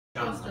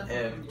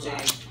Hey,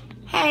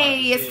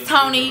 it's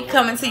Tony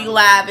coming to you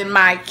live in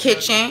my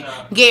kitchen,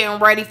 getting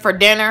ready for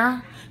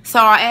dinner. So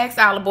I asked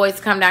all the boys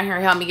to come down here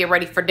and help me get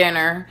ready for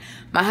dinner.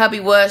 My hubby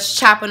was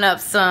chopping up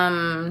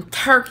some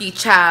turkey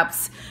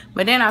chops,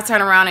 but then I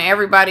turned around and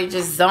everybody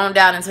just zoned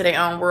out into their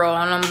own world,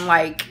 and I'm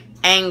like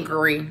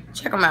angry.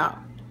 Check them out.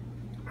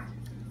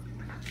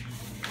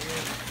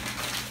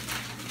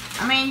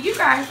 I mean, you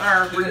guys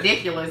are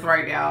ridiculous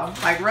right now.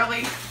 Like,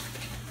 really?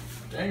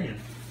 Dang.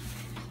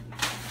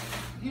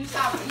 You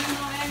saw, you know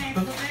that ain't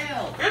for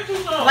real.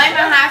 Blame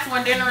the house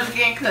when dinner is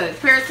getting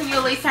cooked. Paris, can you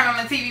at least turn on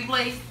the TV,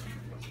 please?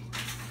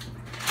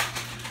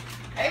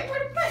 Hey,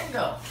 where'd the thing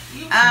go?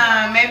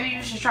 Maybe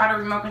you should try the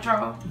remote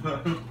control.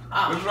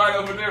 It's right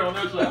over there on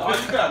this side.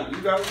 Oh, you got it.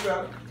 You got it. You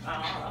got it.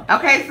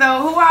 Okay,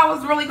 so who I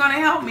was really gonna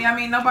help me? I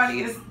mean,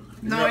 nobody is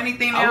doing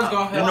anything else.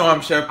 You know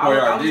I'm Chef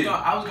Boyardee.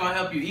 I was gonna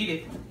help you eat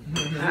it.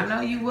 I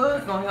know you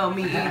was gonna help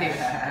me eat it.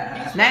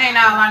 That ain't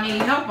all I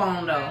need help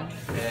on though.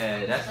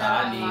 Yeah, that's all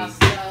I need.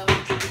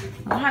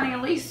 Well, honey,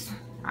 at least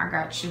I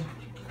got you.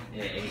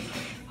 Yeah,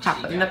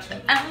 Chopping up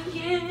the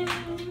onions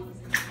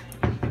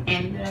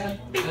and the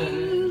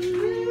beans.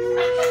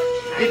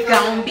 It's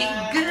gonna be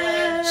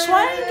good.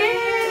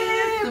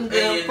 Swinging. Some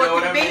good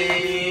fucking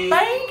beans.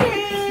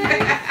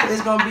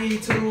 It's gonna be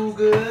too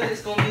good.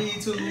 It's gonna be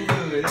too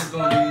good. It's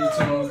gonna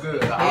be too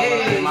good.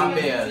 Hey. My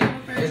bed.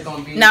 It's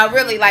gonna be. No,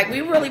 really, like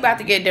we really about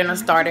to get dinner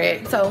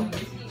started. So.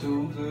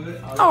 Too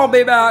good. I'll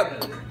be back.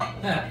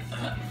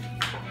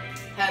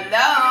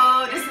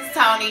 Hello, this is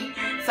Tony.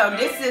 So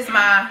this is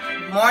my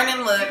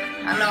morning look.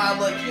 I know I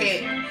look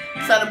hit.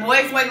 So the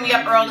boys wake me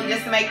up early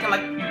just to make them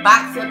a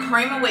box of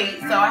cream of wheat.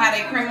 So I had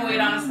a cream of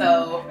wheat on the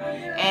stove.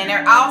 And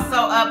they're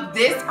also up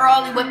this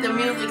early with the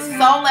music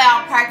so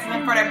loud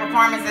practicing for their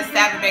performance this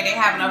Saturday.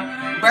 They're having a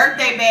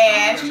birthday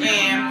bash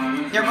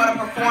and they're going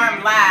to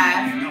perform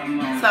live.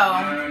 So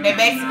they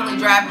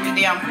basically driving me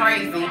damn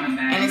crazy.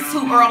 And it's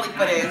too early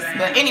for this.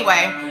 But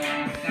anyway,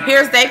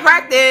 here's their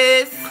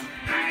practice.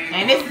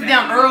 And this is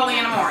them early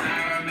in the morning.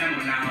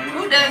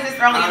 Who does this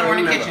early in the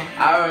morning kitchen?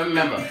 I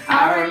remember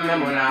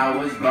when I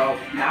was broke.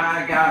 Now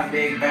I got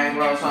big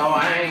bankroll, so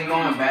I ain't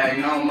going back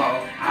no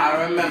more.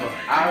 I remember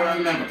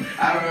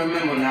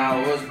when I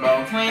was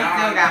broke. Twins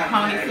still got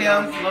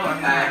ponytails.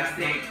 Lord,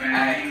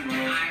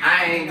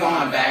 I ain't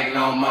going back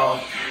no more.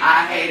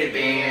 I hated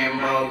being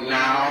broke.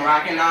 Now I'm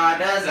rocking all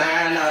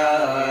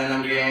designer and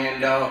I'm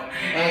getting dope.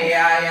 And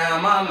yeah, I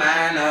am a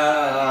man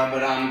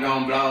but I'm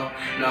gonna blow.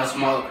 No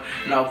smoke,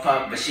 no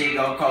fuck, but she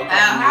gon' coke.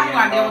 How do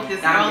I deal with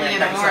this early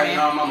in the morning?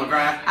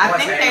 I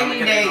think they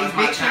need their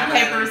eviction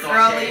papers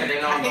early. I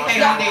think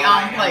they need their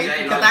own place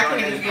because I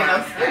can't even get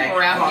no sleep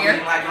around here.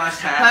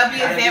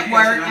 Hubby is at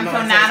work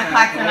until 9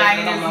 o'clock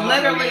tonight, and it's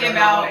literally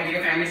about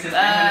 9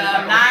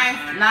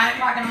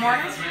 o'clock in the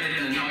morning.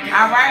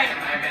 All right,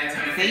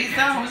 see you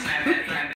soon.